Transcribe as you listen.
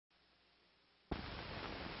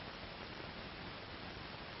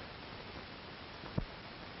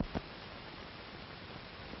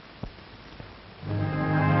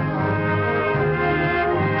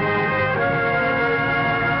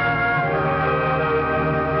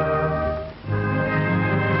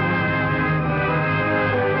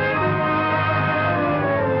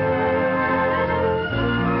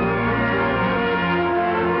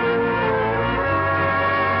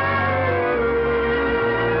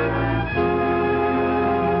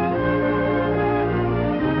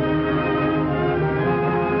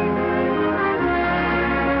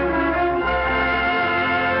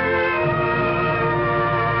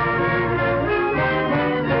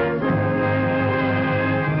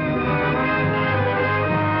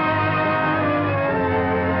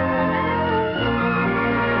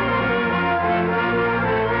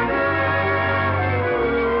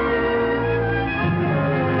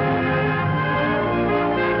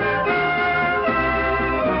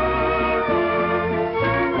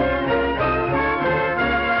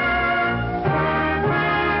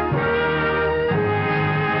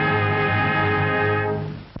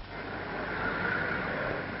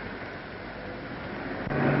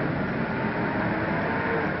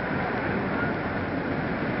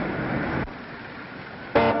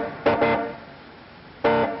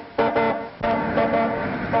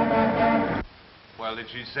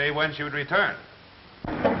she say when she would return?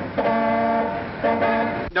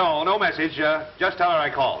 No, no message. Just tell her I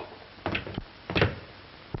called.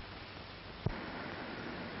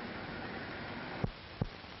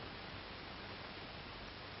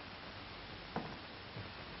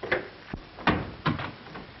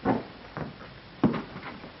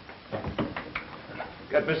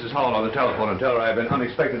 Get Mrs. Howell on the telephone and tell her I've been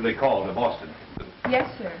unexpectedly called to Boston. Yes,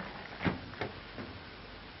 sir.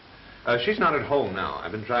 She's not at home now.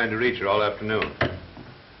 I've been trying to reach her all afternoon.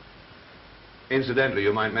 Incidentally,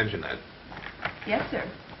 you might mention that. Yes, sir.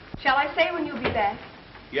 Shall I say when you'll be back?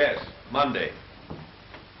 Yes, Monday.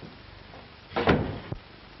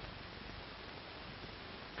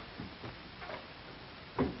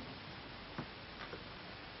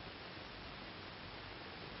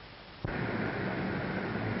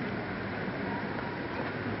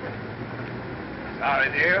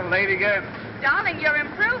 Sorry, dear. Late again. Darling, you're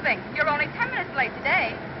improving. You're only 10 minutes late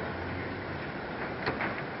today.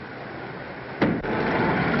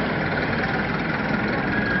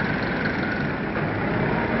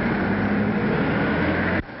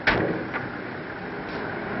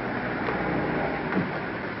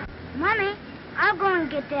 Mommy, I'll go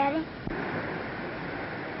and get Daddy.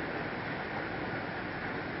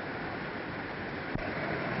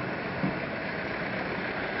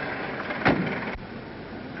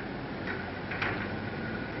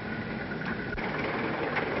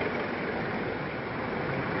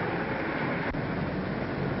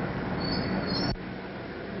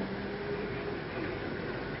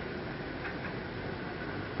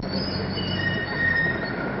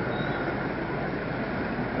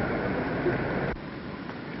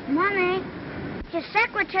 Mommy, his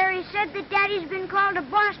secretary said that Daddy's been called to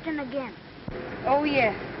Boston again. Oh,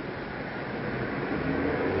 yes.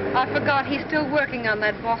 I forgot he's still working on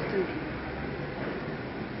that Boston deal.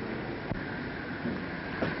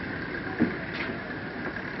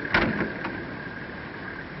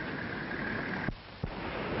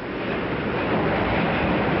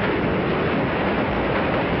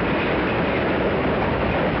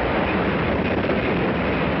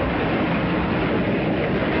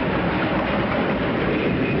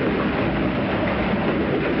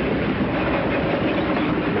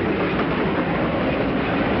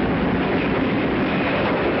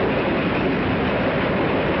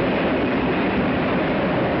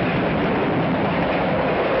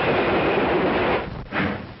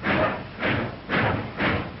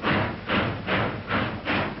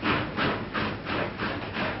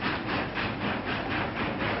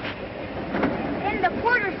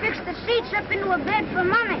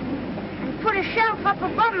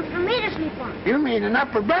 You mean an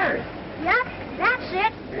upper berth? Yep, that's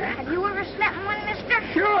it. Yeah. Have you ever slept in one,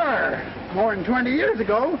 mister? Sure. More than 20 years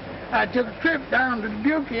ago, I took a trip down to the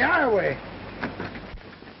Dubuque Highway.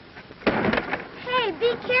 Hey,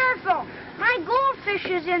 be careful. My goldfish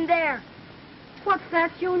is in there. What's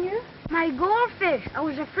that, Junior? My goldfish. I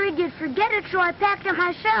was afraid you'd forget it, so I packed it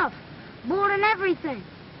myself. Board and everything.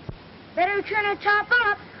 Better turn the top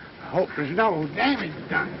up. I hope there's no damage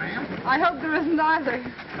done, ma'am. I hope there isn't either.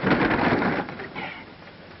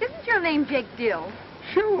 Isn't your name Jake Dill?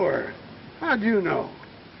 Sure. How'd you know?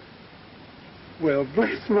 Well,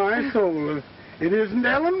 bless my soul, it isn't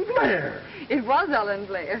Ellen Blair. It was Ellen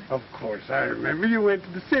Blair. Of course, I remember you went to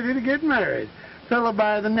the city to get married. Fellow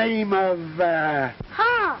by the name of,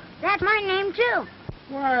 Ha! That's my name, too.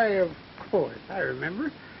 Why, of course, I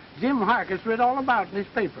remember. Jim Harkis read all about it in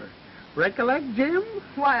his paper. Recollect Jim?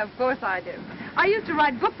 Why, of course I do. I used to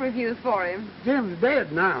write book reviews for him. Jim's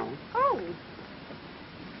dead now. Oh.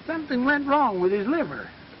 Something went wrong with his liver.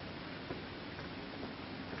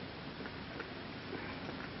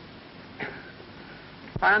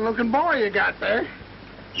 Fine-looking boy you got there.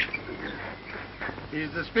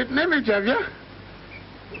 He's the spitting image of you.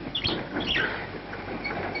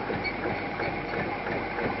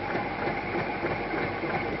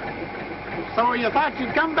 So you thought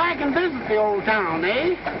you'd come back and visit the old town,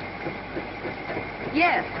 eh?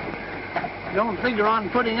 Yes. You don't figure on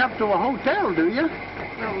putting up to a hotel, do you?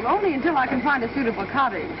 Well, only until I can find a suitable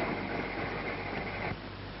cottage.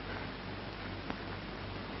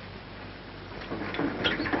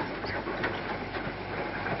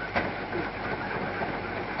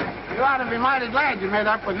 You ought to be mighty glad you met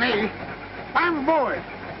up with me. I'm aboard.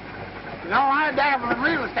 You know, I dabble in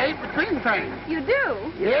real estate between trains. You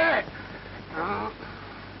do? Yeah.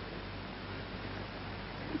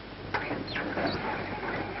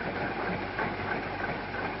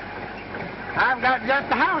 I've got just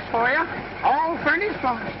the house for you, all furnished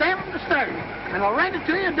from stem to stern, and I'll rent it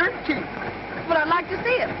to you dirt cheap. But I'd like to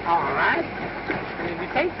see it. All right. And if you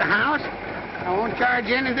take the house, I won't charge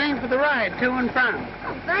you anything for the ride to and from.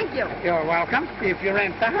 Oh, thank you. You're welcome if you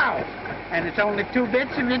rent the house. And it's only 2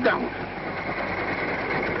 bits if you don't.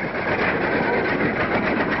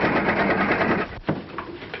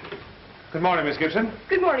 Good morning, Miss Gibson.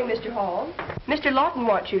 Good morning, Mr. Hall. Mr. Lawton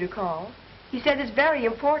wants you to call. He said it's very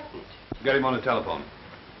important. Get him on the telephone.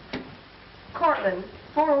 Cortland,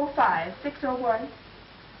 405-601.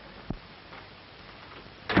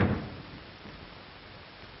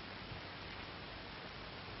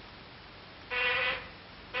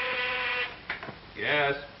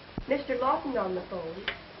 Yes. Mr. Lawton on the phone.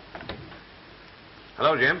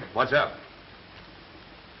 Hello, Jim. What's up?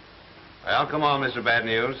 Well, come on, Mr. Bad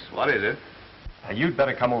News. What is it? You'd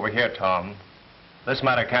better come over here, Tom. This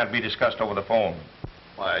matter can't be discussed over the phone.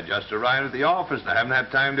 Why, I just arrived at the office and I haven't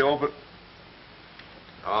had time to open...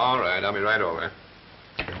 All right, I'll be right over.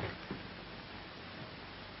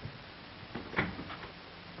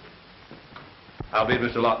 I'll be at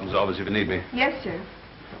Mr. Lawton's office if you need me. Yes, sir.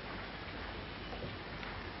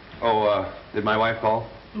 Oh, did my wife call?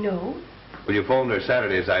 No. Well, you phoned her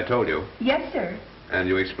Saturday, as I told you. Yes, sir. And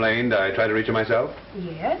you explained I tried to reach her myself?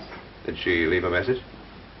 Yes. Did she leave a message?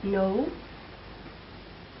 No.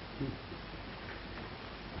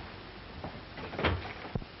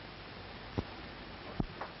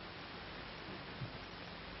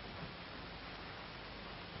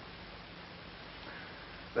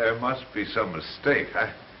 There must be some mistake.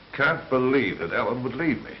 I can't believe that Ellen would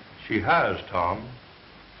leave me. She has, Tom.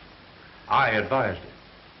 I advised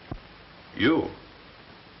it. You?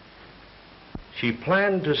 She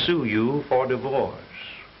planned to sue you for divorce.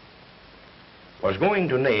 Was going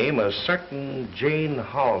to name a certain Jane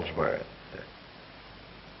Halsworth.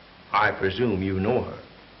 I presume you know her.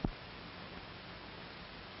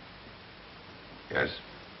 Yes.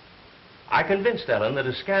 I convinced Ellen that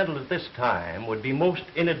a scandal at this time would be most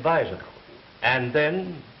inadvisable. And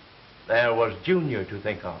then there was Junior to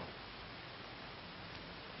think of.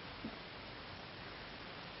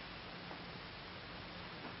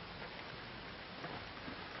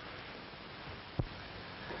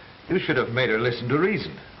 You should have made her listen to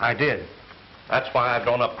reason. I did. That's why I've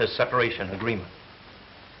drawn up this separation agreement.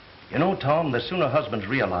 You know, Tom, the sooner husbands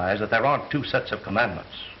realize that there aren't 2 sets of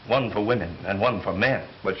commandments, one for women and one for men.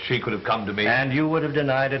 But she could have come to me. And you would have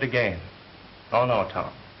denied it again. Oh, no,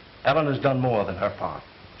 Tom. Ellen has done more than her part.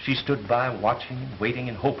 She stood by watching and waiting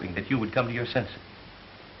and hoping that you would come to your senses.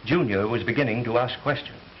 Junior was beginning to ask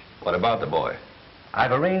questions. What about the boy?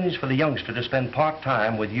 I've arranged for the youngster to spend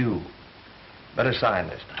part-time with you. Better sign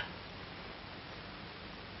this time.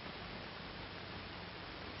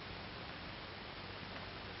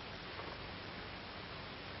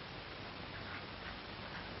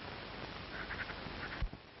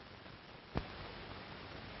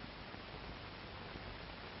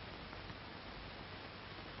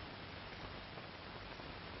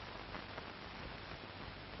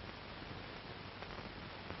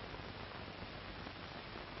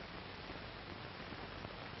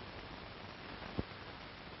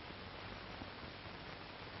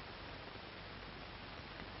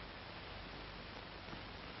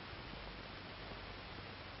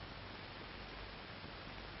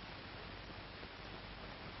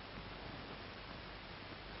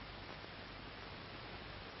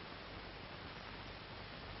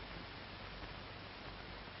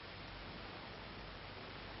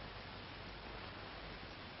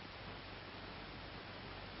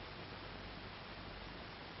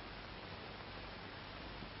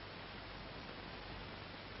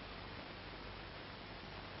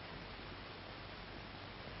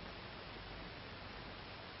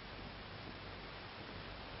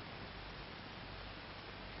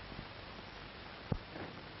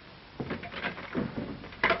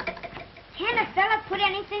 Can a fella put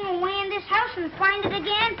anything away in this house and find it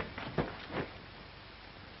again?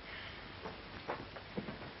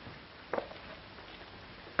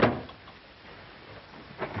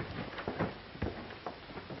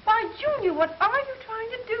 Why, Junior, what are you trying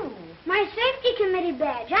to do? My safety committee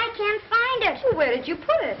badge. I can't find it. Well, where did you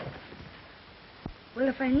put it? Well,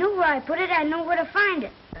 if I knew where I put it, I'd know where to find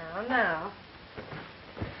it. Now.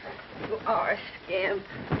 You are a scamp.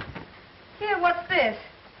 Here, what's this?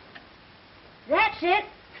 That's it.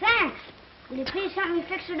 Thanks. Will you please help me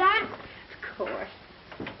fix it on? Of course.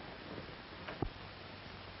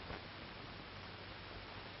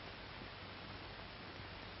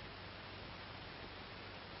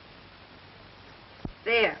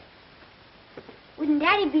 There. Wouldn't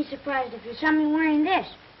Daddy be surprised if he saw me wearing this?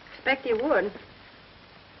 Expect you would.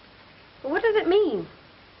 But what does it mean?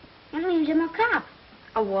 It means I'm a cop.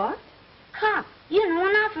 A what? Cop. You know,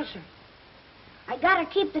 an officer. I gotta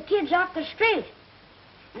keep the kids off the street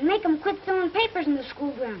and make them quit throwing papers in the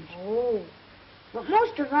school grounds. Oh. But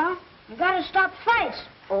most of all, I gotta stop fights.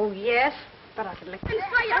 Oh, yes. But I could lick Come on,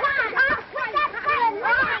 quit that fighting.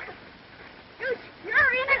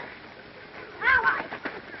 You're in it. All right.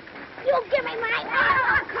 You give me my...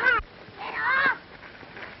 Come on. Get off.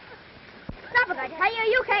 Stop it, I tell you.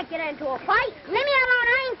 You can't get into a fight. Leave me alone.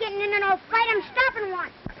 I ain't getting into no fight. I'm stopping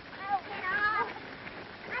one. Oh, get off.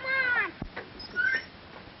 Come on.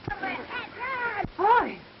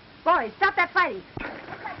 Boys, stop that fighting. Come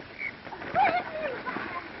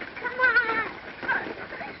on.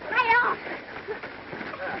 Lay off.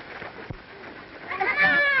 Come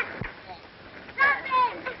on. Stop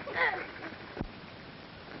it.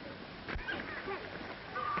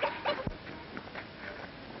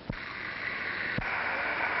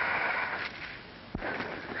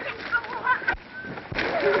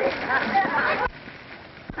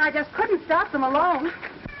 I just couldn't stop them alone.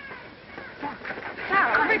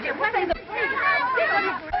 Now, Bridget, what is the...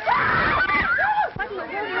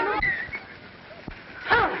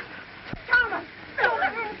 Thomas!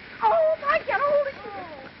 Oh, I get hold of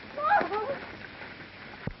you.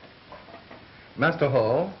 Master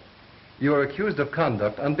Hall, you are accused of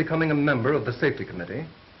conduct unbecoming a member of the safety committee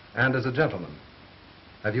and as a gentleman.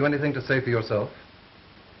 Have you anything to say for yourself?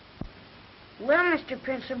 Well, Mr.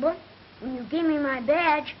 Principal, when you gave me my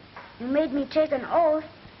badge, you made me take an oath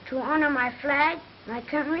to honor my flag, my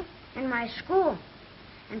country, and my school,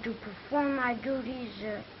 and to perform my duties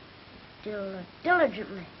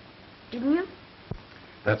diligently. Didn't you?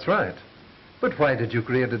 That's right. But why did you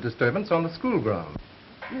create a disturbance on the school ground?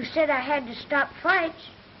 You said I had to stop fights,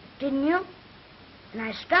 didn't you? And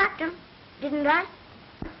I stopped them, didn't I?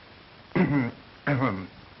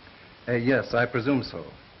 Yes, I presume so.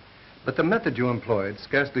 But the method you employed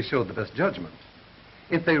scarcely showed the best judgment.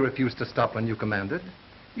 If they refused to stop when you commanded,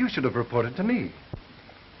 you should have reported to me.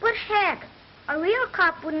 But heck, a real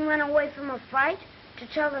cop wouldn't run away from a fight to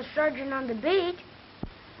tell the sergeant on the beat.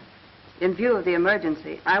 In view of the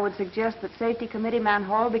emergency, I would suggest that Safety Committee Man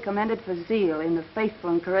Hall be commended for zeal in the faithful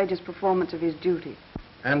and courageous performance of his duty.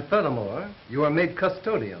 And furthermore, you are made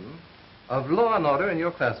custodian of law and order in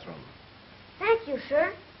your classroom. Thank you,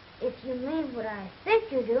 sir, if you mean what I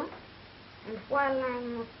think you do. And while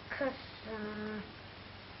I'm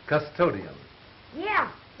Custodian. Yeah,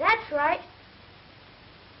 that's right.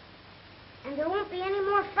 And there won't be any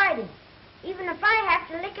more fighting, even if I have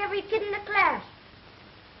to lick every kid in the class.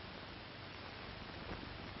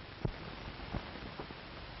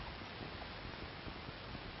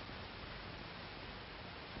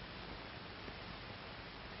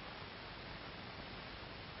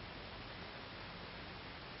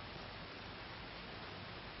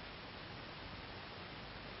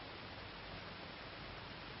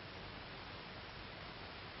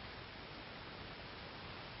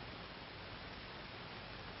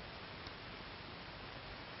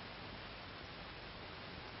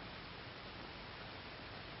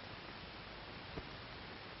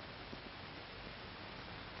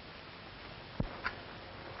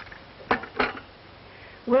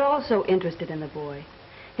 We're also interested in the boy.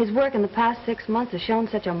 His work in the past 6 months has shown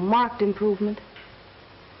such a marked improvement.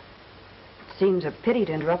 It seems a pity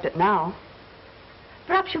to interrupt it now.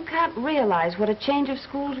 Perhaps you can't realize what a change of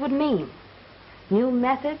schools would mean. New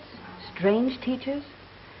methods, strange teachers,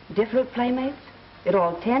 different playmates. It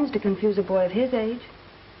all tends to confuse a boy of his age.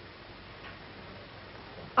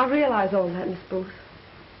 I realize all that, Miss Booth.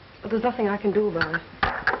 But there's nothing I can do about it.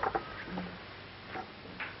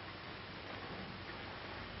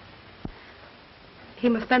 He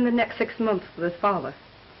must spend the next 6 months with his father.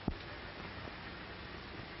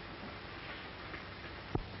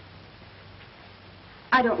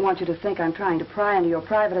 I don't want you to think I'm trying to pry into your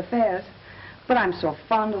private affairs, but I'm so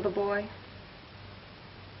fond of the boy.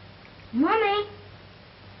 Mommy,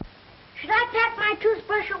 should I pack my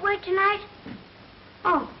toothbrush away tonight?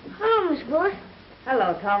 Oh, hello, Miss Booth.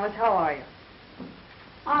 Hello, Thomas. How are you?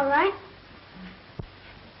 All right.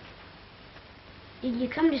 Did you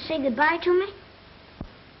come to say goodbye to me?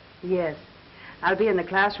 Yes. I'll be in the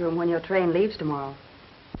classroom when your train leaves tomorrow.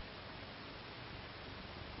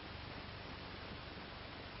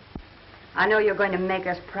 I know you're going to make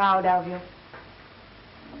us proud of you.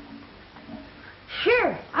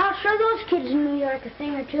 Sure. I'll show those kids in New York a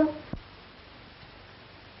thing or two.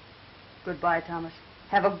 Goodbye, Thomas.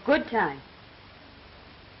 Have a good time.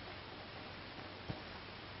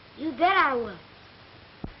 You bet I will.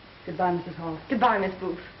 Goodbye, Mrs. Hall. Goodbye, Miss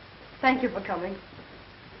Booth. Thank you for coming.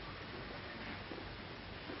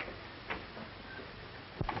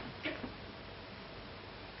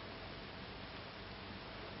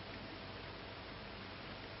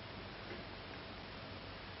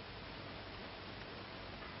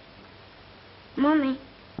 Mommy,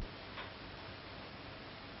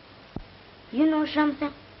 you know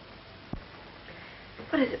something?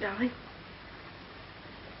 What is it, darling?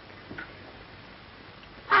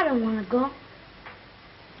 I don't want to go.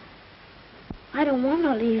 I don't want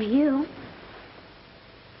to leave you.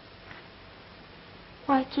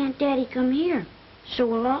 Why can't Daddy come here so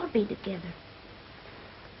we'll all be together?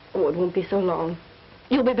 Oh, it won't be so long.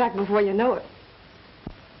 You'll be back before you know it.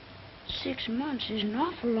 6 months is an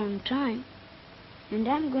awful long time, and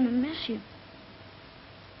I'm going to miss you.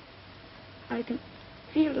 I can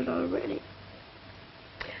feel it already.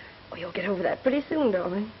 Oh, you'll get over that pretty soon,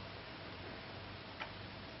 darling.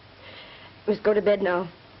 We must go to bed now.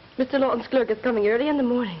 Mr. Lawton's clerk is coming early in the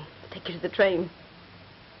morning. Take you to the train.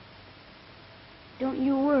 Don't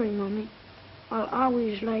you worry, Mommy. I'll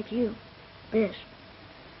always like you best.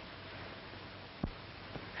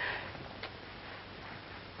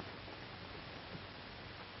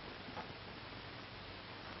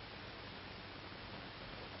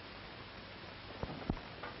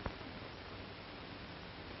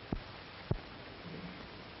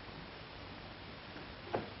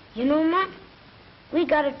 You know, Mom, we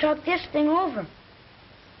gotta talk this thing over.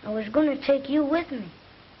 I was gonna take you with me,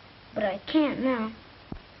 but I can't now.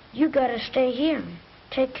 You gotta stay here and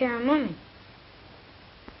take care of Mommy.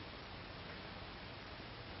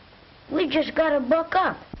 We just gotta buck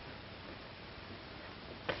up.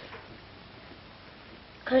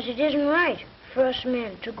 'Cause it isn't right for us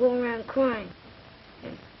men to go around crying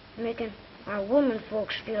and making our women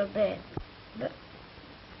folks feel bad. But,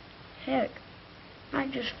 heck, I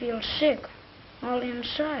just feel sick all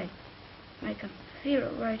inside. I can feel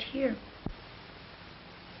it right here.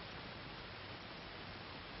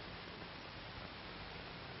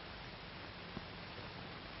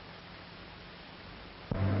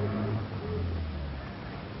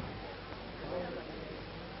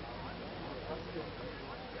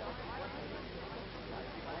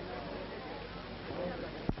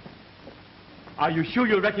 Are you sure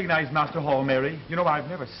you'll recognize Master Hall, Mary? You know, I've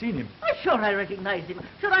never seen him. Sure I recognize him.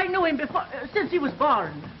 Sure I knew him before, since he was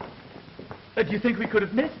born. Do you think we could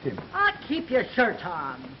have missed him? Ah, keep your shirt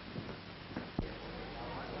on.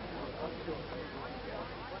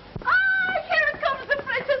 Ah, here comes the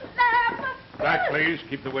precious lamb. Back, please.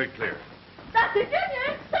 Keep the way clear. Dr.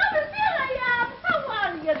 Junior, Thomas, here I am. How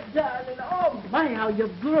are you, darling? Oh, my, how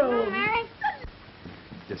you've grown. Mary?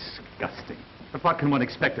 Disgusting. But what can one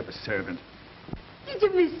expect of a servant? Did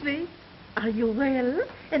you miss me? Are you well?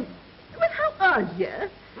 And, well, how are you?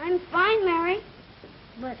 I'm fine, Mary.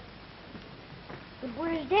 But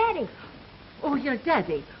where's Daddy? Oh, your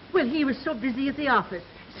daddy. Well, he was so busy at the office,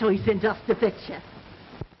 so he sent us to fetch you.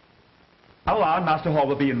 How long Master Hall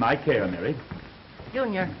will be in my care, Mary?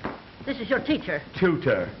 Junior, this is your teacher.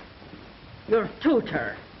 Tutor. Your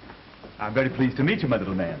tutor. I'm very pleased to meet you, my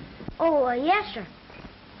little man. Oh, yes, sir.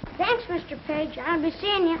 Thanks, Mr. Page. I'll be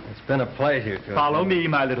seeing you. It's been a pleasure to... Follow me,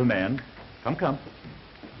 my little man. Come, come.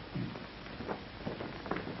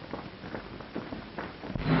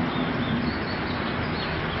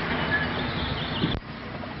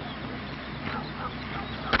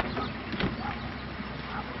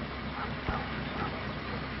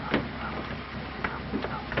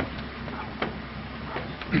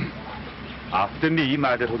 After me,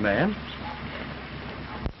 my little man.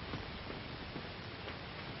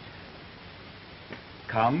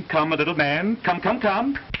 Come, come, my little man. Come, come,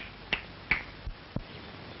 come.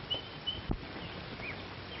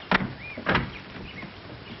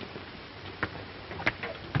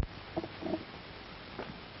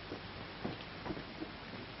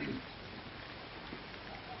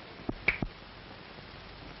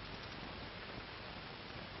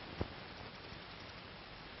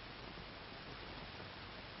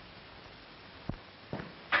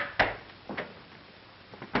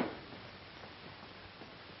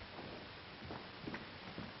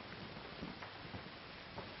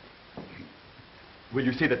 Will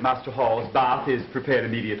you see that Master Hall's bath is prepared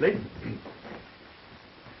immediately?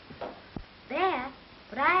 Bath?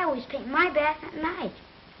 But I always take my bath at night.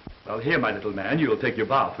 Well, here, my little man, you'll take your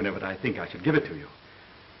bath whenever I think I should give it to you.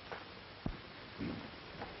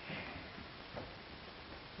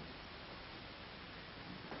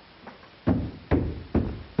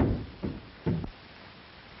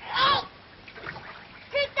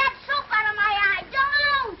 Take that soap out of my eye.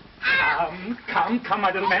 Don't! Come,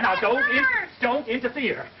 my little man. Now, don't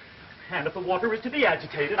interfere. And if the water is to be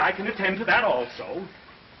agitated, I can attend to that also.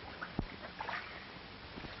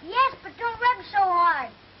 Yes, but don't rub so hard.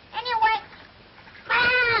 Anyway,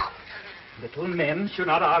 ow! Little men should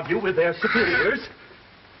not argue with their superiors.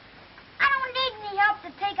 I don't need any help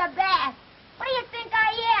to take a bath. What do you think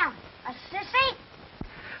I am? A sissy?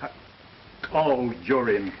 Oh,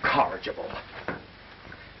 you're incorrigible.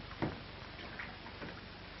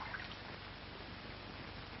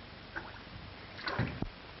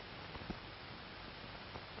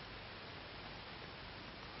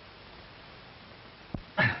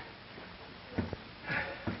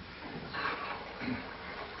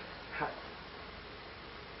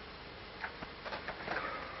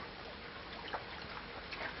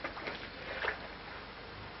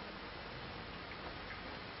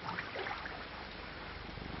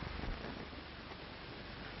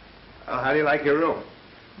 How do you like your room?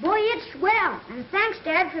 Boy, it's swell. And thanks,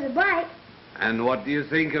 Dad, for the bike. And what do you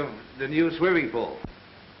think of the new swimming pool?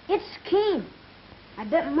 It's keen. I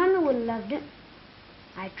bet Mother would have loved it.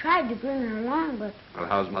 I tried to bring her along, but... Well,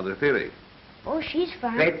 how's Mother feeling? Oh, she's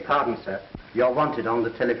fine. Beg pardon, sir. You're wanted on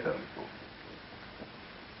the telephone.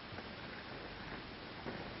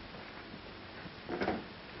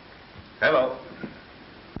 Hello.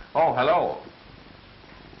 Oh, hello.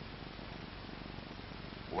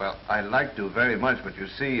 Well, I'd like to very much, but you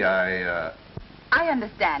see, I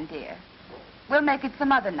understand, dear. We'll make it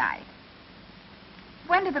some other night.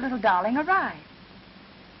 When did the little darling arrive?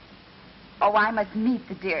 Oh, I must meet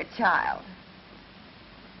the dear child.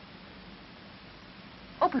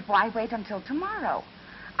 Oh, but why wait until tomorrow?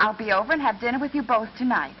 I'll be over and have dinner with you both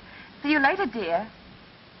tonight. See you later, dear.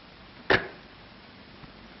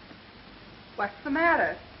 What's the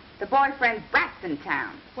matter? The boyfriend Brat's in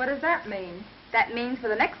town. What does that mean? That means for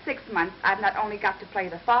the next 6 months, I've not only got to play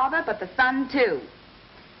the father, but the son, too.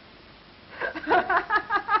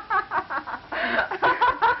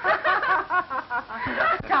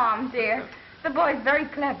 Tom, dear, the boy's very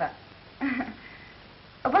clever.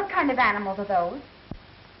 What kind of animals are those?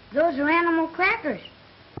 Those are animal crackers.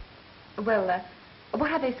 Well,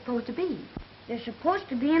 what are they supposed to be? They're supposed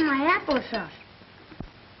to be in my applesauce.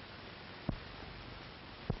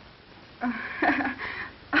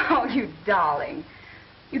 Oh, you darling.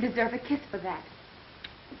 You deserve a kiss for that.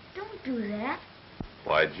 Don't do that.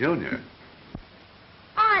 Why, Junior.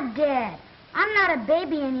 Aw, Dad, I'm not a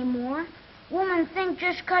baby anymore. Women think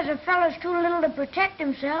just 'cause a fellow's too little to protect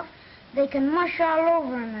himself, they can mush all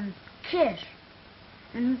over him and kiss.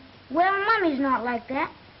 And, well, Mommy's not like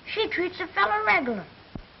that. She treats a fellow regular.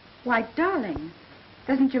 Why, darling,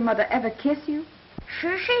 doesn't your mother ever kiss you?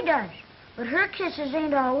 Sure she does. But her kisses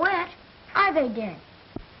ain't all wet, are they, Dad?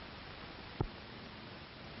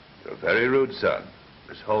 You're very rude, son.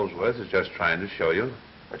 Miss Holsworth is just trying to show you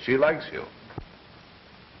that she likes you.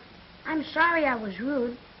 I'm sorry I was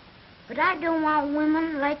rude, but I don't want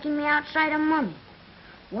women liking me outside of Mommy.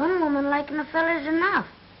 One woman liking a fella's enough.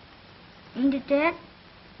 Ain't it, Dad?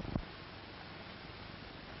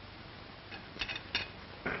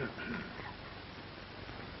 It's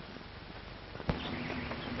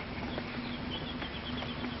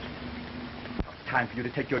time for you to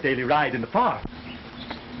take your daily ride in the park.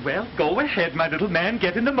 Well, go ahead, my little man.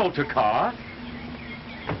 Get in the motor car.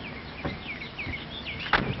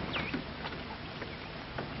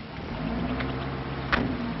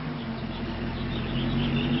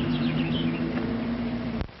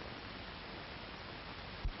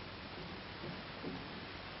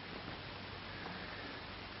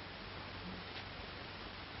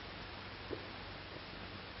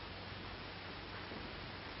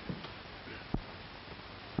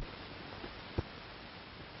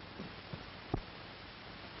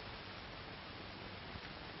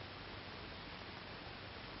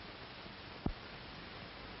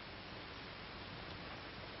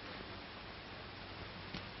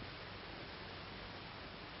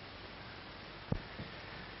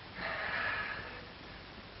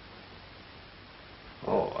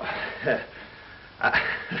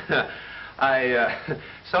 I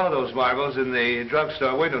saw those marbles in the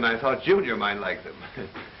drugstore window, and I thought Junior might like them.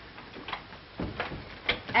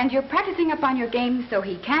 And you're practicing upon your game so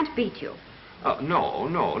he can't beat you. No,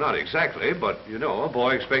 not exactly. But, you know, a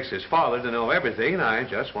boy expects his father to know everything, and I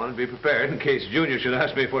just want to be prepared in case Junior should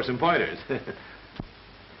ask me for some pointers.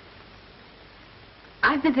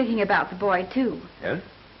 I've been thinking about the boy, too. Yeah?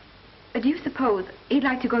 Do you suppose he'd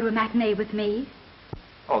like to go to a matinee with me?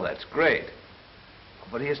 Oh, that's great.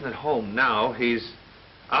 But he isn't at home now. He's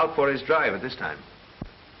out for his drive at this time.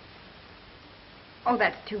 Oh,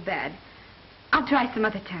 that's too bad. I'll try some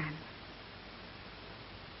other time.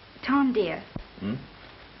 Tom, dear. Hmm?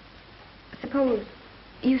 Suppose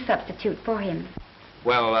you substitute for him.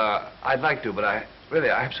 Well, I'd like to, but I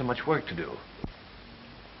have so much work to do.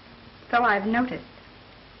 So I've noticed.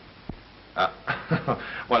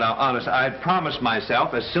 Well, now, honest, I promised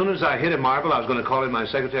myself as soon as I hit a marble, I was going to call in my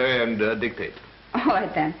secretary and dictate. All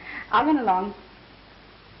right, then. I'll run along.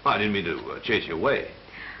 Well, I didn't mean to chase you away.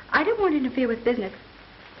 I don't want to interfere with business.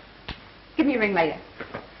 Give me a ring later.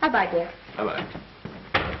 Bye-bye, dear. Bye-bye.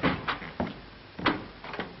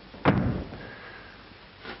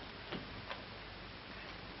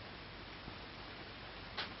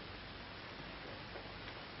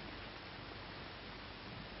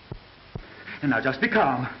 And now just be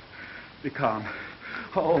calm. Be calm.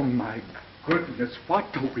 Oh, my goodness, what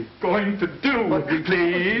are we going to do?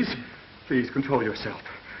 Please control yourself.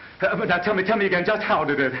 But now tell me again, just how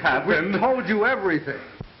did it happen? We told you everything.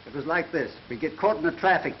 It was like this. We get caught in a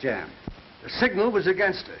traffic jam. The signal was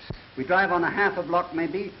against us. We drive on a half a block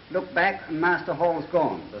maybe, look back, and Master Hall's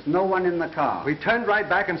gone. There's no one in the car. We turned right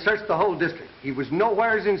back and searched the whole district. He was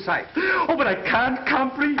nowheres in sight. Oh, but I can't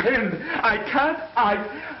comprehend.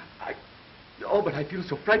 Oh, but I feel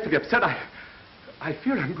so frightfully upset. I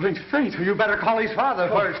fear I'm going to faint. You better call his father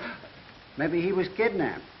first. Maybe he was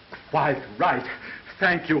kidnapped. Quite right.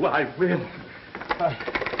 Thank you, I will.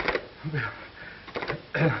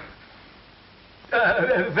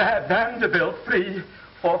 Vanderbilt,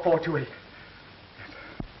 34428.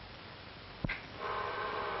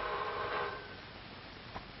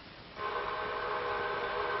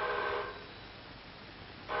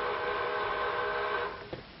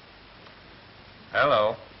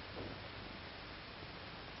 Hello.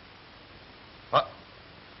 What?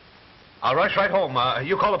 I'll rush right home.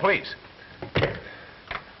 You call the police.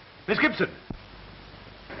 Miss Gibson.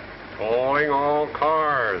 Calling all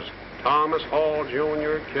cars. Thomas Hall,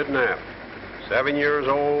 Jr., kidnapped. 7 years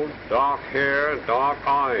old, dark hair, dark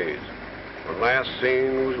eyes. When last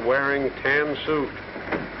seen was wearing tan suit,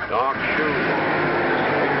 dark shoes.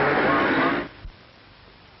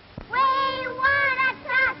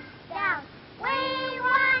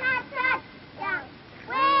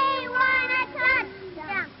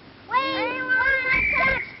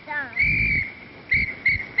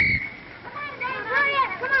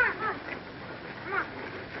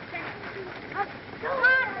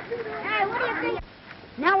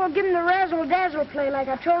 Now we'll give him the razzle-dazzle play like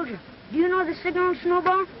I told you. Do you know the signal,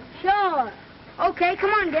 Snowball? Sure. Okay,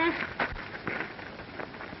 come on, gang.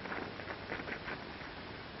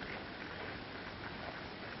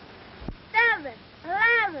 7,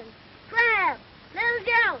 11, 12, Little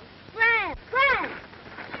Joe, Grab.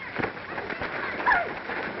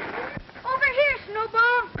 Over here,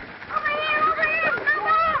 Snowball. Over here,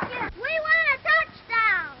 Snowball. We want a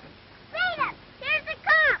touchdown. Beat it. Here's the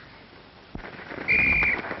cops.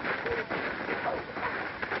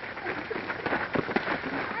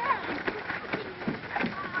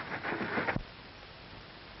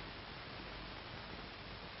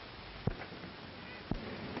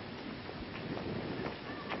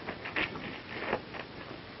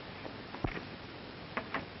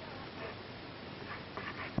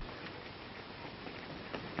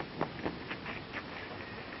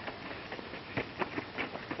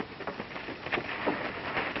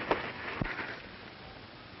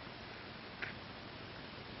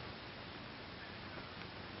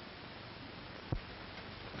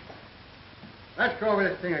 Let's go over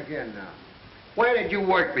this thing again now. Where did you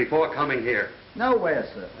work before coming here? Nowhere,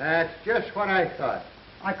 sir. That's just what I thought.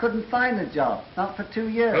 I couldn't find a job. Not for 2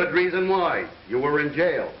 years. Good reason why. You were in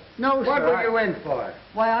jail. No, What sir. were you in for?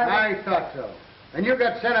 Why, I thought so. And you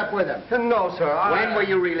got set up with him. No, sir. When were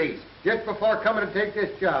you released? Just before coming to take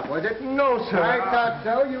this job, was it? No, sir. I thought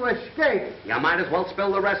so. You escaped. You might as well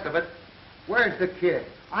spill the rest of it. Where's the kid?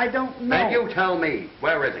 I don't know. Then you tell me.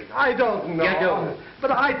 Where is he? I don't know. You do.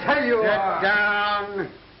 But I tell you... Sit down.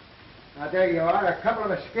 Now, there you are, a couple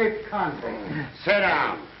of escaped convicts. Sit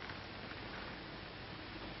down.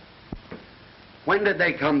 When did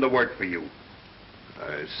they come to work for you?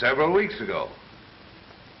 Several weeks ago.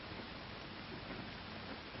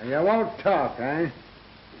 You won't talk, eh?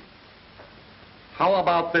 How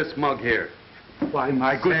about this mug here? Why,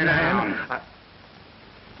 my good Sit man. down.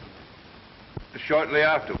 Shortly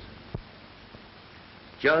afterwards.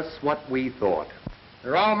 Just what we thought.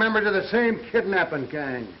 They're all members of the same kidnapping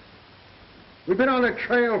gang. We've been on the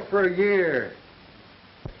trail for a year.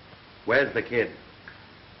 Where's the kid?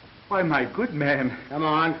 Why, my good man. Come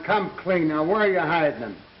on, come clean. Now, where are you hiding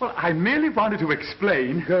them? Well, I merely wanted to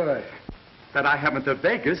explain Good. that I haven't the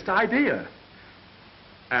vaguest idea.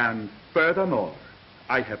 And furthermore,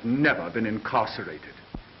 I have never been incarcerated.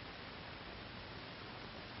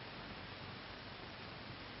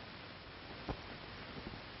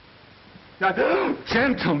 Now,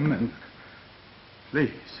 gentlemen, please.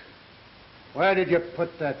 Where did you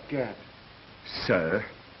put that gat? Sir,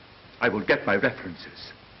 I will get my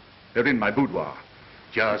references. They're in my boudoir.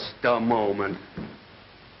 Just a moment.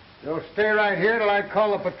 You'll stay right here till I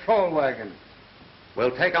call the patrol wagon.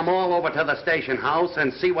 We'll take them all over to the station house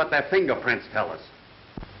and see what their fingerprints tell us.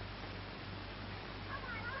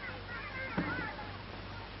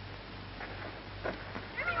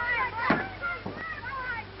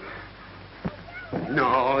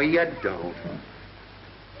 No, you don't.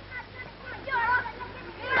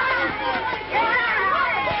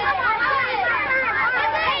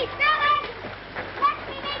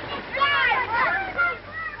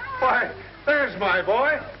 Why, there's my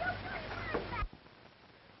boy.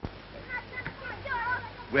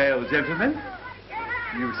 Well, gentlemen,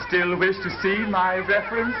 you still wish to see my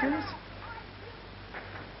references?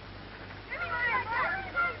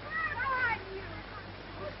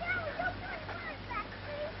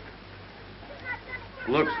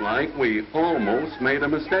 Looks like we almost made a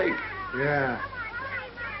mistake. Yeah.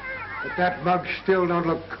 But that mug still don't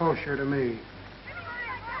look kosher to me.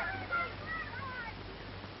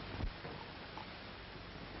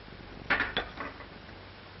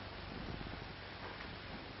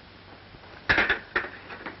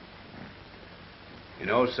 You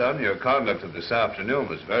know, son, your conduct of this afternoon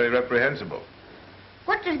was very reprehensible.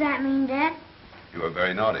 What does that mean, Dad? You were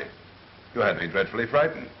very naughty. You had me dreadfully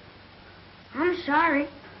frightened. I'm sorry.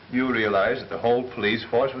 You realize that the whole police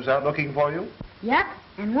force was out looking for you? Yep,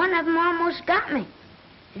 and one of them almost got me.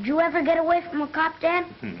 Did you ever get away from a cop, Dad?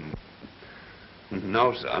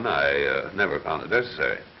 No, son, I never found it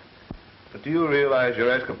necessary. But do you realize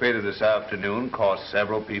your escapade of this afternoon cost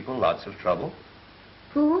several people lots of trouble?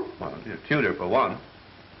 Who? Well, your tutor, for one.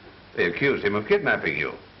 They accused him of kidnapping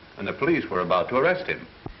you, and the police were about to arrest him.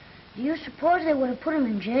 Do you suppose they would have put him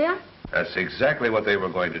in jail? That's exactly what they were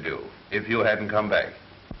going to do, if you hadn't come back.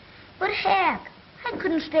 But heck, I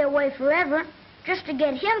couldn't stay away forever just to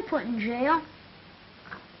get him put in jail.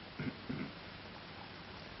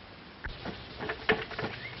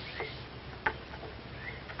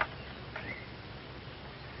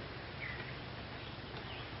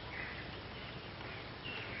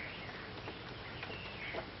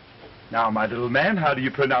 Now, my little man, how do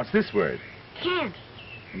you pronounce this word? Can't.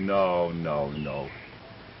 No.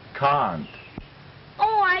 Can't.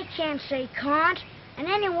 Oh, I can't say can't. And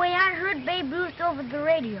anyway, I heard Babe Ruth over the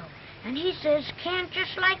radio, and he says can't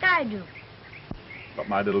just like I do. But,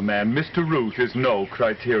 my little man, Mr. Ruth is no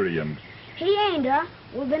criterion. He ain't,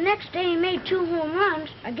 Well, the next day he made 2 home runs.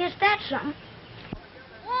 I guess that's something.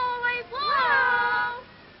 Wally ball!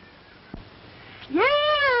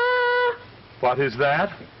 Yeah! What is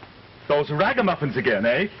that? Those ragamuffins again,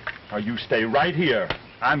 eh? Now, you stay right here.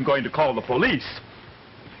 I'm going to call the police.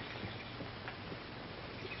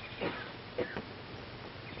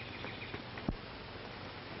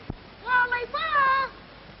 Wally ball!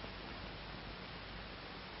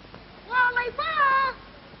 Wally ball!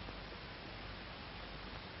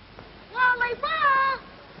 Wally ball!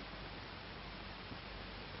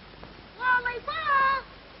 Wally ball!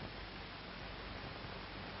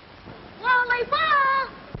 Wally ball!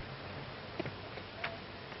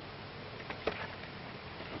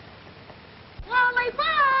 Wally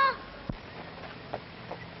ball!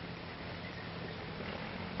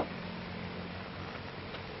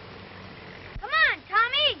 Come on,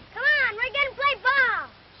 Tommy. Come on, we're gonna play ball.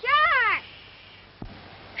 Sure.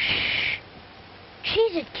 Shh.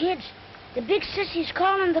 Cheese it, kids. The big sissy's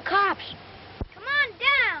calling the cops. Come on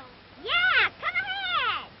down. Yeah, come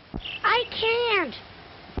ahead. I can't.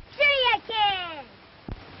 Sure you can.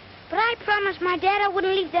 But I promised my dad I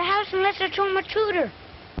wouldn't leave the house unless I told my tutor.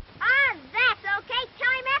 Ah, that's okay.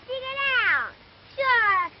 Tell him after you get out.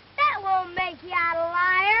 Sure, that won't make you out a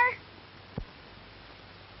liar.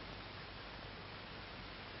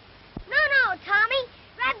 No, Tommy.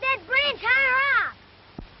 Grab that branch higher up.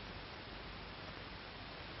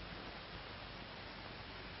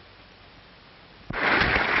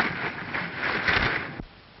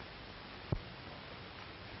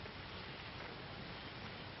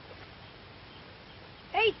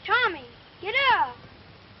 Hey, Tommy, get up.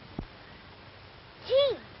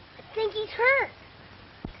 Gee, I think he's hurt.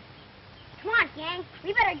 Come on, gang.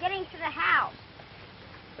 We better get into the house.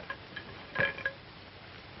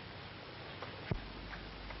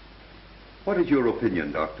 What is your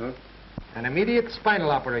opinion, Doctor? An immediate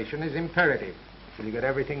spinal operation is imperative. Will you get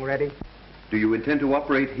everything ready? Do you intend to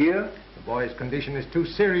operate here? The boy's condition is too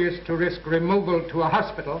serious to risk removal to a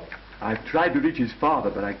hospital. I've tried to reach his father,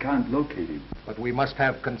 but I can't locate him. But we must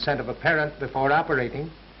have consent of a parent before operating.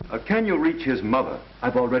 Can you reach his mother?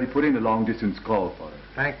 I've already put in a long-distance call for her.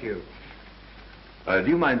 Thank you. Do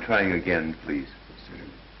you mind trying again, please?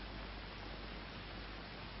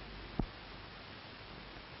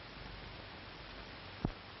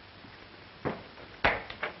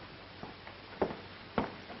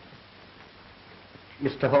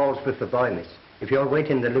 Mr. Hall's with the boy, miss. If you'll wait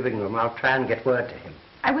in the living room, I'll try and get word to him.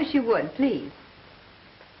 I wish you would, please.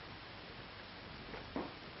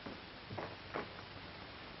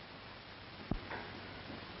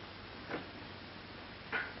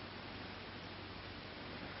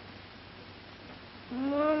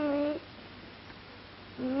 Mommy.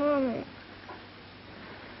 Mommy.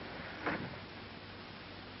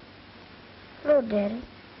 Hello, Daddy.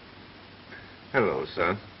 Hello,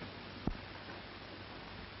 son.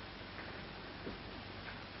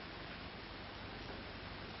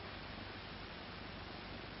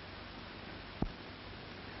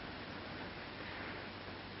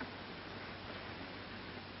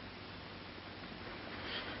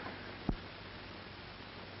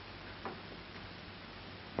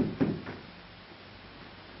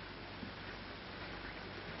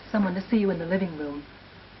 Someone to see you in the living room.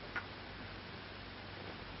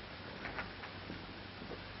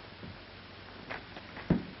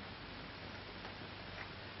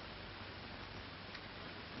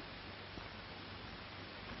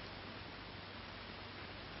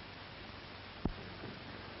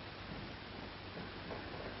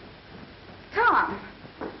 Tom!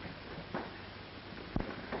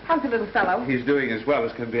 How's the little fellow? He's doing as well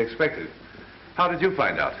as can be expected. How did you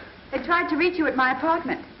find out? They tried to reach you at my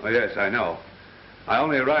apartment. Oh, yes, I know. I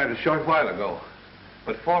only arrived a short while ago.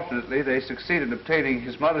 But fortunately, they succeeded in obtaining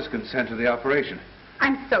his mother's consent to the operation.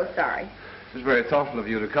 I'm so sorry. It was very thoughtful of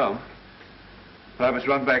you to come. But I must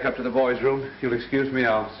run back up to the boys' room. If you'll excuse me,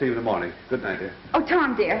 I'll see you in the morning. Good night, dear. Oh,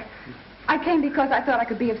 Tom, dear. I came because I thought I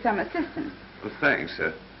could be of some assistance. Well, thanks,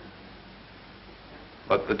 sir.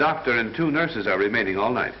 But the doctor and 2 nurses are remaining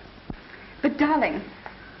all night. But, darling,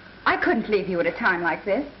 I couldn't leave you at a time like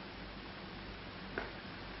this.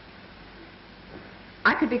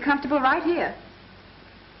 I could be comfortable right here.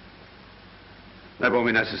 That won't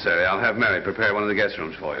be necessary. I'll have Mary prepare one of the guest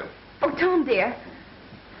rooms for you. Oh, Tom, dear.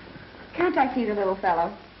 Can't I see the little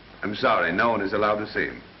fellow? I'm sorry, no one is allowed to see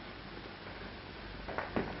him.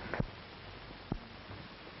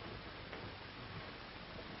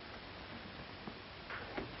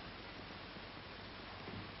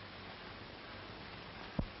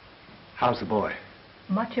 How's the boy?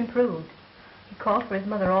 Much improved. He called for his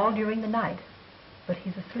mother all during the night, but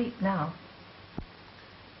he's asleep now.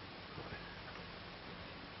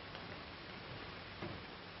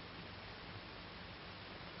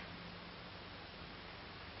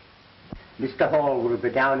 Mr. Hall will be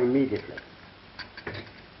down immediately.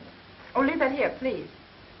 Oh, leave that here, please.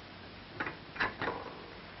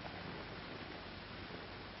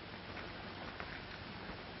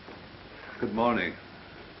 Good morning.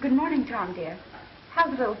 Good morning, Tom, dear.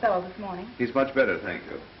 How's the little fellow this morning? He's much better, thank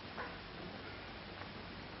you.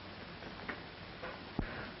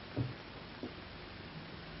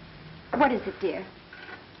 What is it, dear?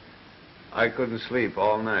 I couldn't sleep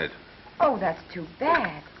all night. Oh, that's too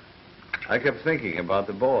bad. I kept thinking about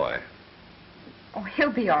the boy. Oh,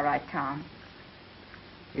 he'll be all right, Tom.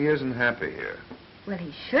 He isn't happy here. Well,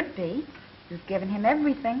 he should be. You've given him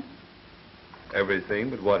everything. Everything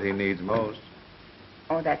but what he needs most.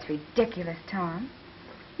 Oh, that's ridiculous, Tom.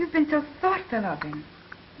 You've been so thoughtful of him.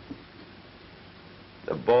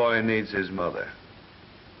 The boy needs his mother.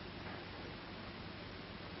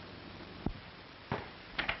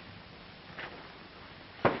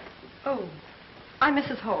 Oh, I'm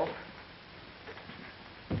Mrs. Hall.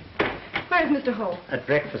 Where's Mr. Hall? At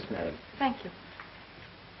breakfast, madam. Thank you.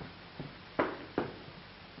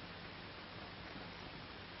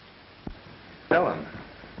 Ellen,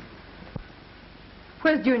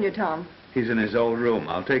 Where's Junior, Tom? he's in his old room.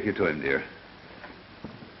 I'll take you to him, dear.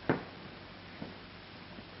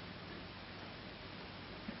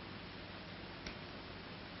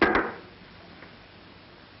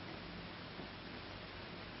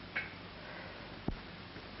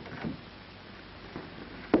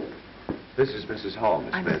 This is Mrs. Hall,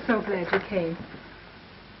 Miss I'm Smith. so glad you came.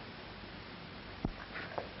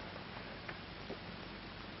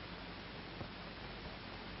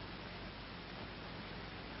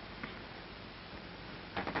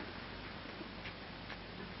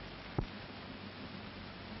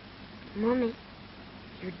 Mommy,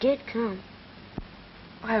 you did come.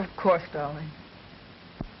 Why, of course, darling.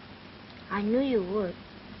 I knew you would.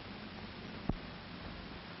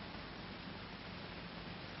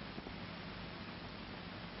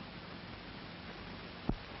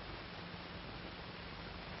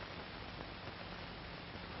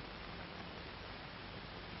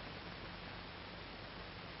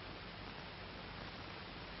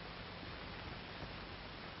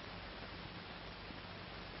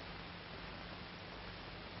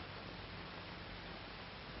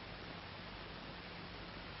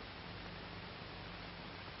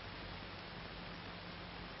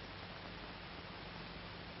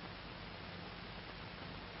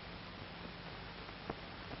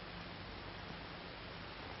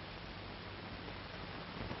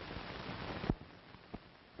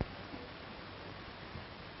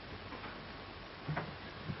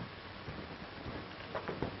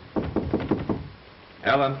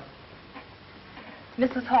 Ellen?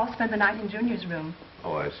 Mrs. Hall spent the night in Junior's room.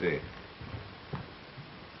 Oh, I see.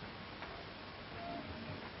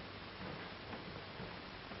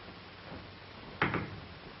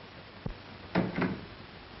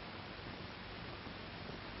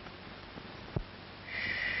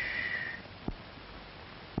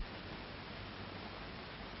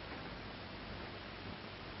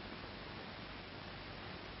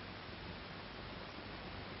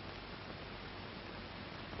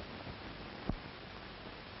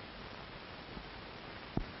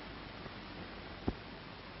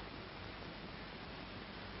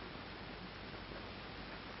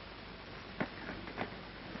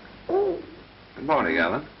 Good morning,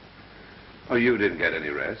 Ellen. Oh, you didn't get any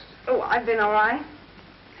rest. Oh, I've been all right.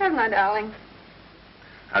 Haven't I, darling?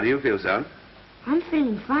 How do you feel, son? I'm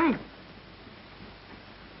feeling fine.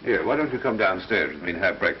 Here, why don't you come downstairs with me and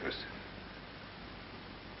have breakfast?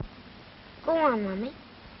 Go on, Mommy.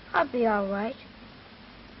 I'll be all right.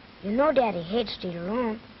 You know Daddy hates to eat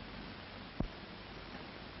alone.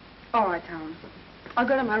 All right, Tom. I'll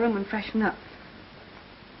go to my room and freshen up.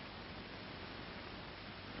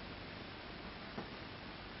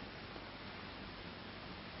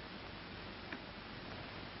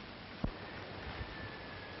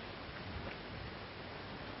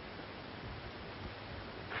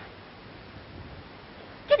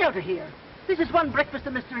 Get out of here. This is one breakfast the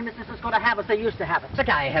Mr. and Mrs. is going to have as they used to have it. But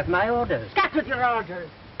I have my orders. Scat with your orders.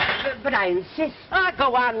 But I insist. Ah,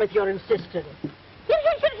 go on with your insisting.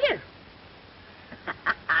 Here.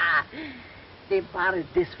 They borrowed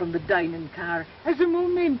this from the dining car as a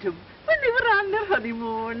momentum when they were on their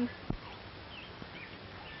honeymoon.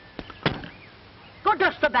 Go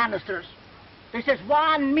dust the banisters. This is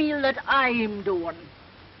one meal that I'm doing.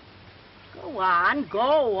 Go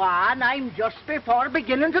on. I'm just before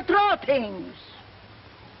beginning to throw things.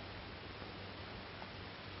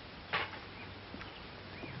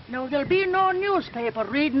 No, there'll be no newspaper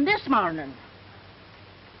reading this morning.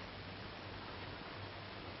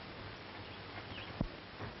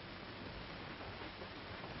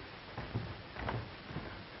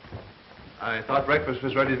 I thought breakfast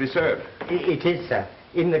was ready to be served. It is, sir.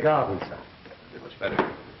 In the garden, sir. Much better.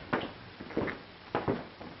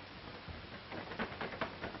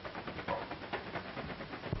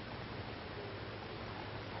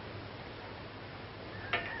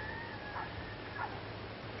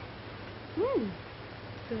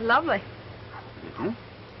 This is lovely. Mm-hmm.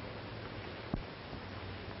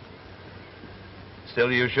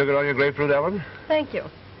 Still use sugar on your grapefruit, Ellen? Thank you.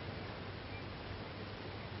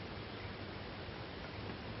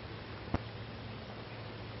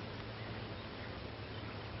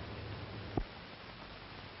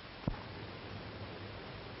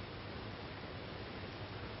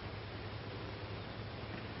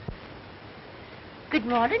 Good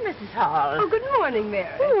morning, Mrs. Hall. Oh, good morning, Mary.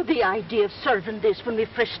 Oh, the idea of serving this when we've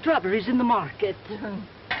fresh strawberries in the market.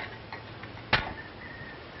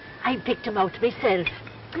 I picked them out myself.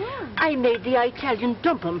 I made the Italian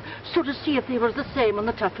dump 'em so to see if they were the same on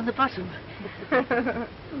the top and the bottom.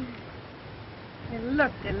 They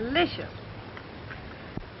look delicious.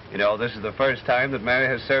 You know, this is the first time that Mary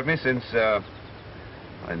has served me since,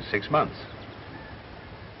 in 6 months.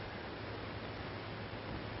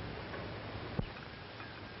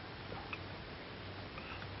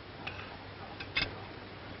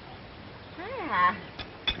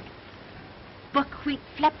 Buckwheat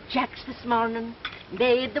flapjacks this morning,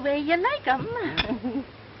 made the way you like 'em.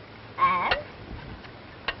 And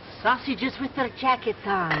sausages with their jackets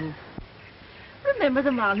on. Remember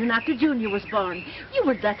the morning after Junior was born? You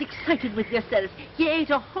were that excited with yourself. You ate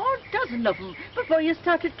a whole dozen of them before you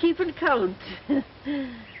started keeping count.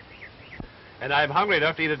 And I'm hungry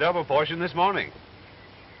enough to eat a double portion this morning.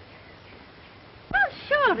 Well,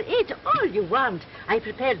 sure, eat all you want. I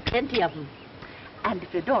prepared plenty of them. And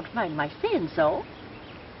if you don't mind my saying so,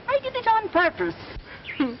 I did it on purpose.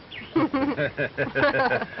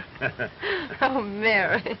 Oh,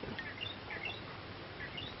 Mary.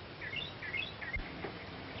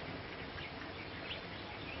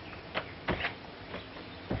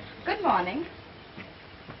 Good morning.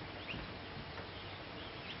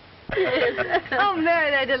 Oh,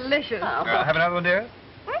 Mary, they're delicious. Have another one, dear?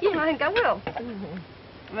 Yeah, I think I will.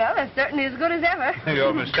 Well, they're certainly as good as ever.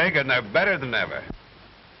 You're mistaken. They're better than ever.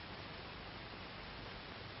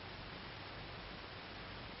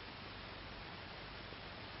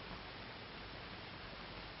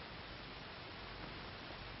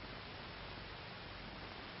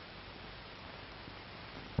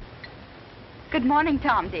 Good morning,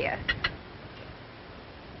 Tom, dear.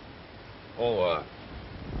 Oh,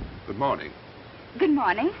 good morning. Good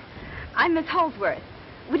morning. I'm Miss Holsworth.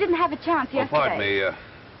 We didn't have a chance Oh, yesterday. pardon me.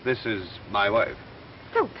 This is my wife.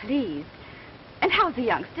 So pleased. And how's the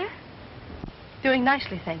youngster? Doing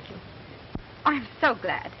nicely, thank you. I'm so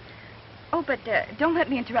glad. Oh, but don't let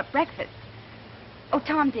me interrupt breakfast. Oh,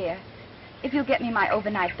 Tom, dear, if you'll get me my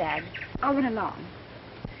overnight bag, I'll run along.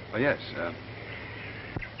 Oh, yes.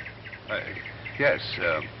 Yes.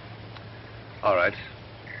 All right.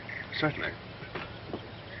 Certainly.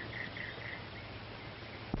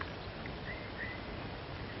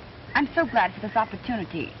 I'm so glad for this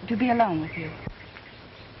opportunity to be alone with you.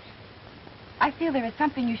 I feel there is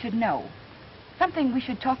something you should know. Something we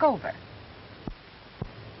should talk over.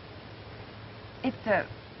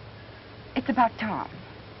 It's about Tom.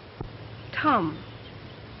 Tom?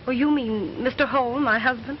 Oh, you mean Mr. Hole, my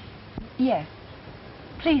husband? Yes.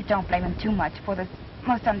 Please don't blame him too much for this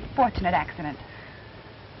most unfortunate accident.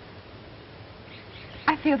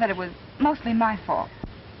 I feel that it was mostly my fault.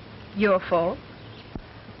 Your fault?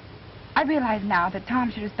 I realize now that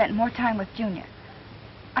Tom should have spent more time with Junior.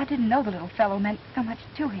 I didn't know the little fellow meant so much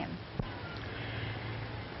to him.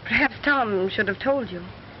 Perhaps Tom should have told you.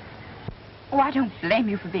 Oh, I don't blame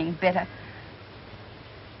you for being bitter.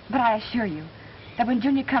 But I assure you that when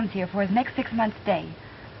Junior comes here for his next 6 months' stay,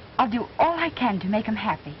 I'll do all I can to make him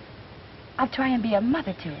happy. I'll try and be a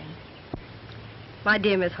mother to him. My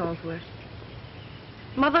dear Miss Holsworth,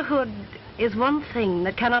 motherhood is one thing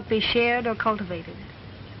that cannot be shared or cultivated.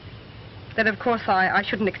 Then, of course, I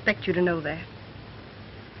shouldn't expect you to know that.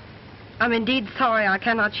 I'm indeed sorry I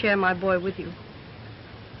cannot share my boy with you.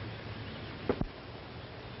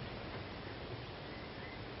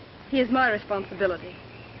 He is my responsibility.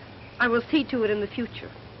 I will see to it in the future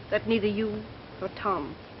that neither you nor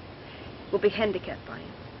Tom will be handicapped by him.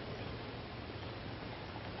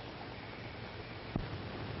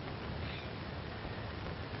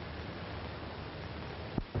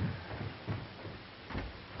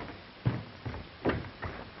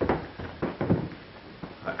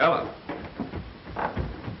 Ellen.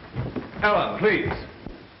 Ellen, please.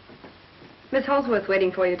 Miss Holsworth's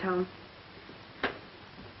waiting for you, Tom.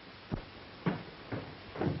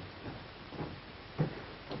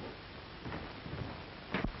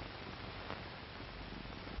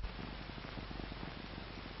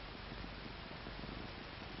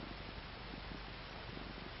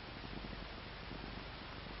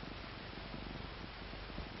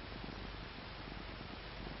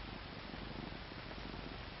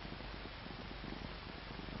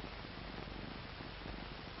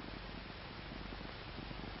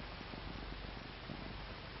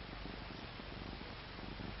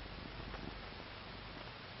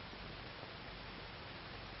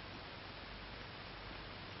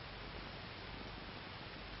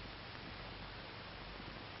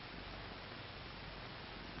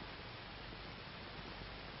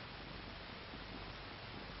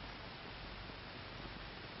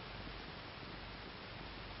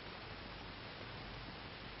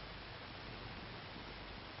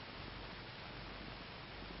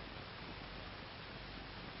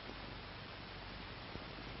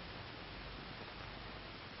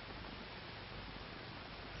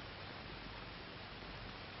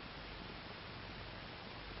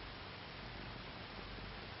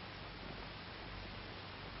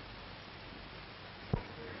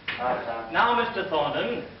 Now, Mr.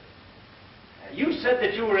 Thornton, you said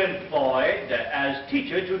that you were employed as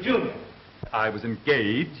teacher to Junior. I was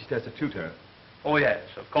engaged as a tutor. Oh, yes,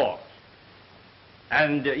 of course.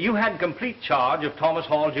 And you had complete charge of Thomas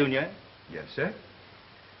Hall, Jr.? Yes, sir.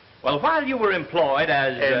 Well, while you were employed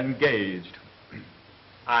as... Engaged.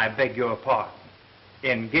 I beg your pardon.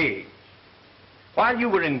 Engaged. While you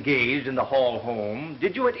were engaged in the Hall home,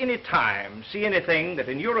 did you at any time see anything that,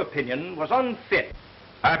 in your opinion, was unfit?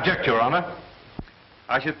 I object, Your Honor.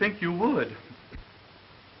 I should think you would.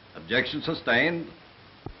 Objection sustained.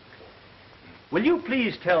 Will you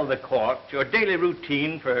please tell the court your daily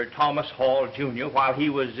routine for Thomas Hall, Jr. while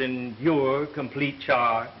he was in your complete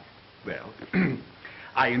charge? Well,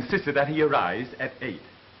 I insisted that he arise at 8,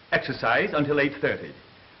 exercise until 8:30,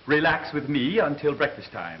 relax with me until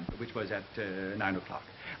breakfast time, which was at 9 o'clock,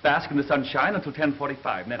 bask in the sunshine until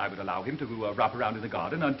 10:45, and then I would allow him to romp around in the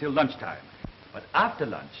garden until lunchtime. But after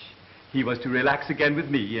lunch, he was to relax again with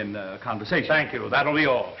me in conversation. Thank you. That'll be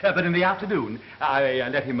all. But in the afternoon, I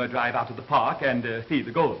let him drive out to the park and feed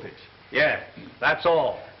the goldfish. Yes, that's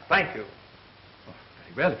all. Thank you. Oh,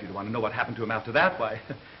 very well, if you want to know what happened to him after that, why,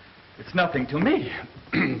 it's nothing to me.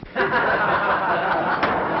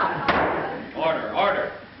 Order,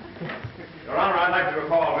 order. Your Honor, I'd like to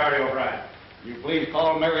recall Mary O'Brien. You please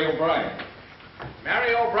call Mary O'Brien.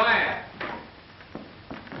 Mary O'Brien.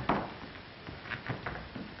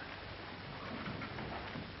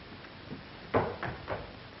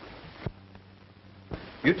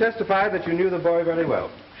 You testified that you knew the boy very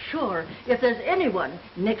well. Sure, if there's anyone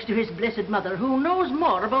next to his blessed mother who knows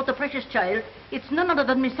more about the precious child, it's none other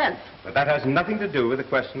than myself. But that has nothing to do with the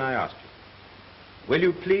question I asked you. Will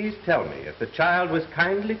you please tell me if the child was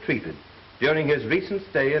kindly treated during his recent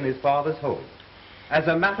stay in his father's home? As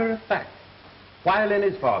a matter of fact, while in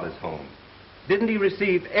his father's home, didn't he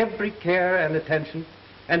receive every care and attention?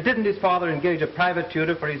 And didn't his father engage a private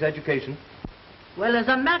tutor for his education? Well, as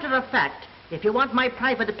a matter of fact, if you want my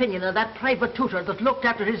private opinion of that private tutor that looked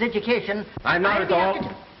after his education... I'm not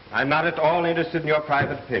at all interested in your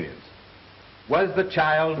private opinions. Was the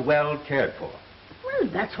child well cared for? Well,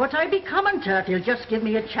 that's what I be coming to. If you'll just give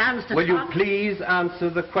me a chance to Will you talk. please answer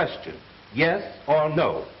the question? Yes or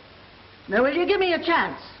no? Now, will you give me a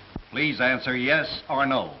chance? Please answer yes or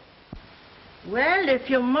no. Well, if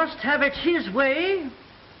you must have it his way...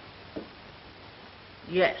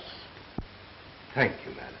 Yes. Thank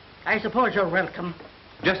you, madam. I suppose you're welcome.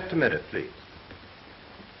 Just a minute, please.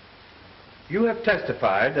 You have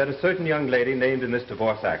testified that a certain young lady named in this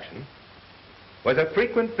divorce action was a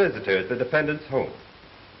frequent visitor at the defendant's home.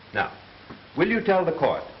 Now, will you tell the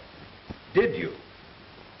court, did you,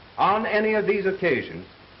 on any of these occasions,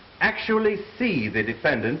 actually see the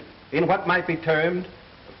defendant in what might be termed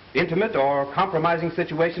intimate or compromising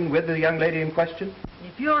situation with the young lady in question?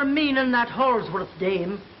 If you're meaning that Holsworth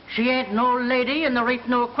dame, she ain't no lady and there ain't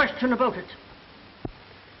no question about it.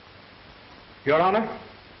 Your Honor,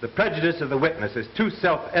 the prejudice of the witness is too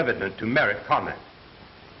self-evident to merit comment.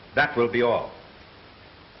 That will be all.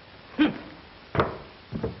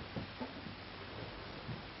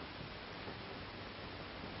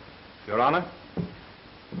 Your Honor,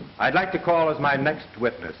 I'd like to call as my next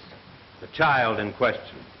witness the child in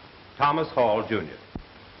question, Thomas Hall, Jr.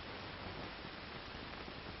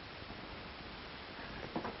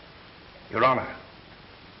 Your Honor,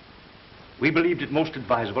 we believed it most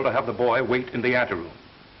advisable to have the boy wait in the anteroom.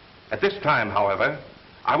 At this time, however,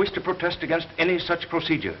 I wish to protest against any such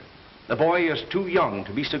procedure. The boy is too young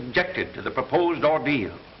to be subjected to the proposed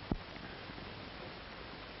ordeal.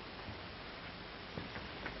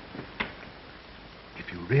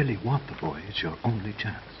 If you really want the boy, it's your only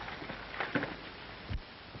chance.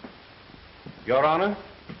 Your Honor,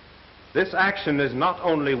 this action is not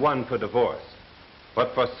only one for divorce,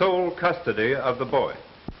 but for sole custody of the boy.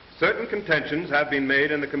 Certain contentions have been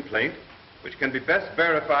made in the complaint, which can be best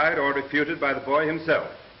verified or refuted by the boy himself.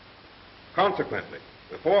 Consequently,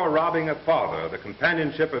 before robbing a father of the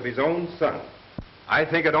companionship of his own son, I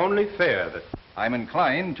think it only fair that... I'm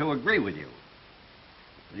inclined to agree with you.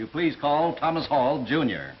 Will you please call Thomas Hall,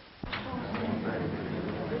 Jr.?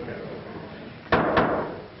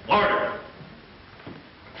 Order!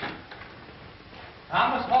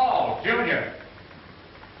 Thomas Hall, Jr.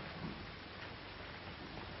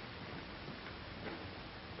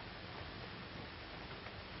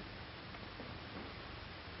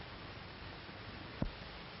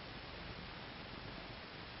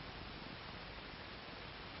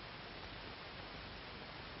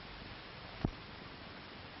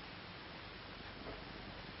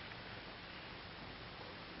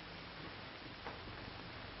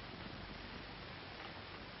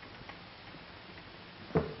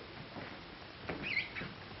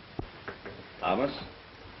 Thomas,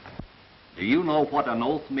 do you know what an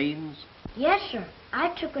oath means? Yes, sir.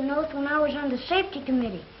 I took an oath when I was on the safety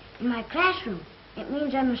committee in my classroom. It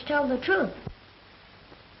means I must tell the truth.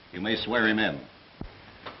 You may swear him in.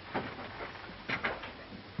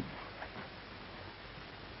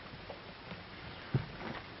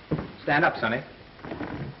 Stand up, Sonny.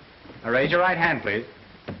 Now raise your right hand, please.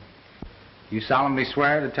 You solemnly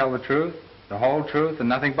swear to tell the truth, the whole truth, and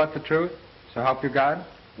nothing but the truth? So help you God?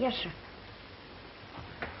 Yes, sir.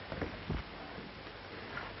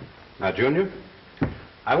 Now, Junior,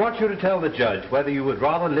 I want you to tell the judge whether you would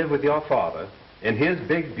rather live with your father in his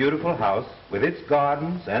big, beautiful house with its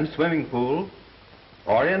gardens and swimming pool,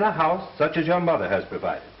 or in a house such as your mother has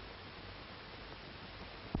provided.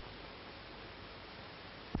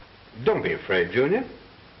 Don't be afraid, Junior.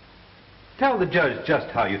 Tell the judge just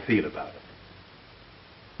how you feel about it.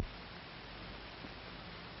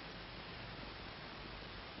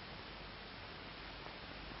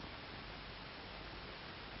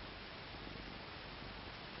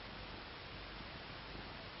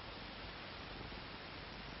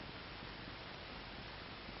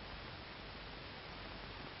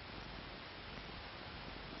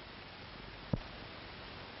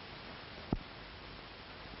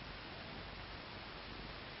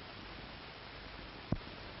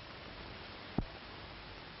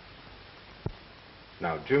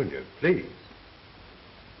 Now, Junior, please.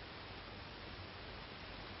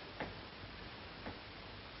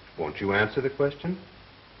 you answer the question?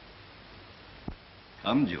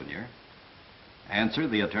 Come, Junior. Answer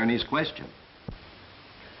the attorney's question.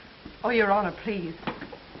 Oh, Your Honor, please.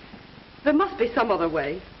 There must be some other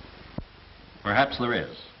way. Perhaps there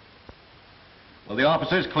is. Will the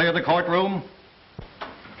officers clear the courtroom?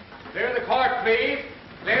 Clear the court, please.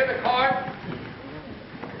 Clear the court.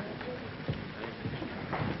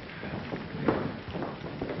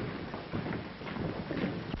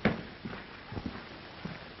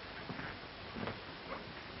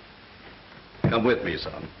 Come with me,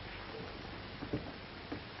 son.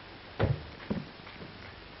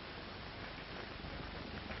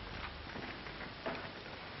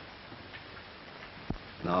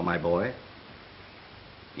 Now, my boy,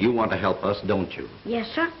 you want to help us, don't you? Yes,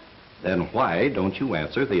 sir. Then why don't you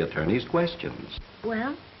answer the attorney's questions?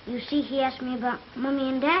 Well, you see, he asked me about Mommy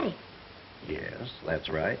and Daddy. Yes, that's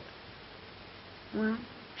right. Well,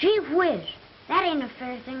 gee whiz, that ain't a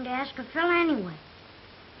fair thing to ask a fella anyway.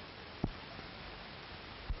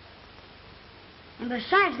 And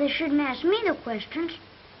besides, they shouldn't ask me the questions.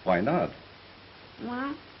 Why not?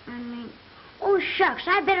 Well, I mean, oh, shucks,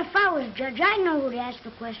 I bet if I was judge, I'd know who to ask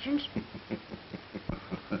the questions.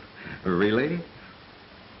 Really?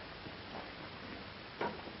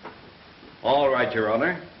 All right, Your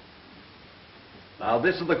Honor. Now,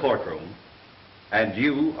 this is the courtroom, and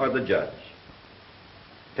you are the judge.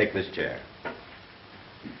 Take this chair.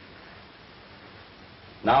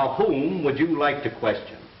 Now, whom would you like to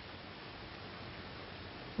question?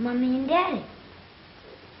 Mommy and Daddy.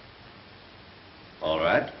 All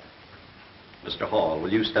right. Mr. Hall,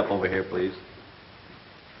 will you step over here, please?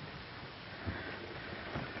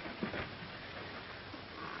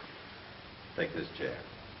 Take this chair.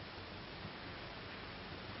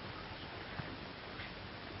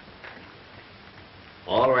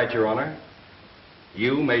 All right, Your Honor.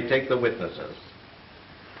 You may take the witnesses.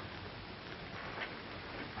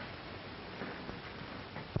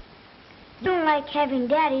 You don't like having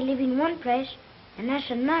Daddy living one place and us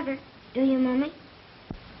another, do you, Mommy?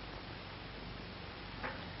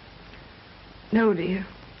 No, dear.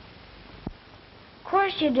 Of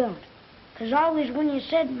course you don't. 'Cause always when you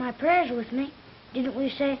said my prayers with me, didn't we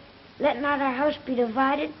say, let not our house be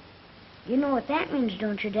divided? You know what that means,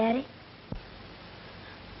 don't you, Daddy?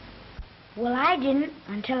 Well, I didn't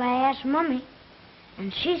until I asked Mommy,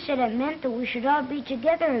 and she said it meant that we should all be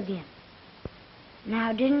together again.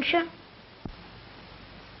 Now, didn't you?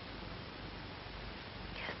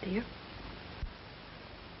 Yes, dear.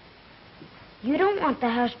 You don't want the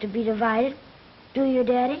house to be divided, do you,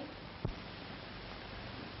 Daddy?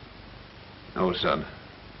 No, son.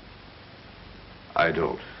 I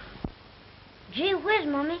don't. Gee whiz,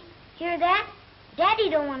 Mommy. Hear that? Daddy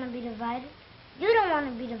don't want to be divided. You don't want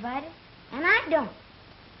to be divided. And I don't.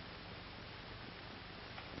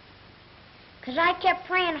 'Cause I kept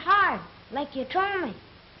praying hard, like you told me,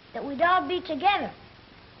 that we'd all be together.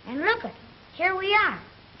 And look it, here we are,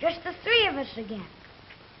 just the three of us again.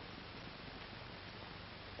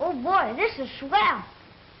 Oh boy, this is swell.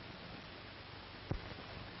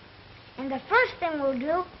 And the first thing we'll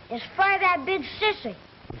do is fry that big sissy.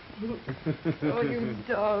 Oh, you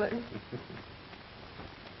darling.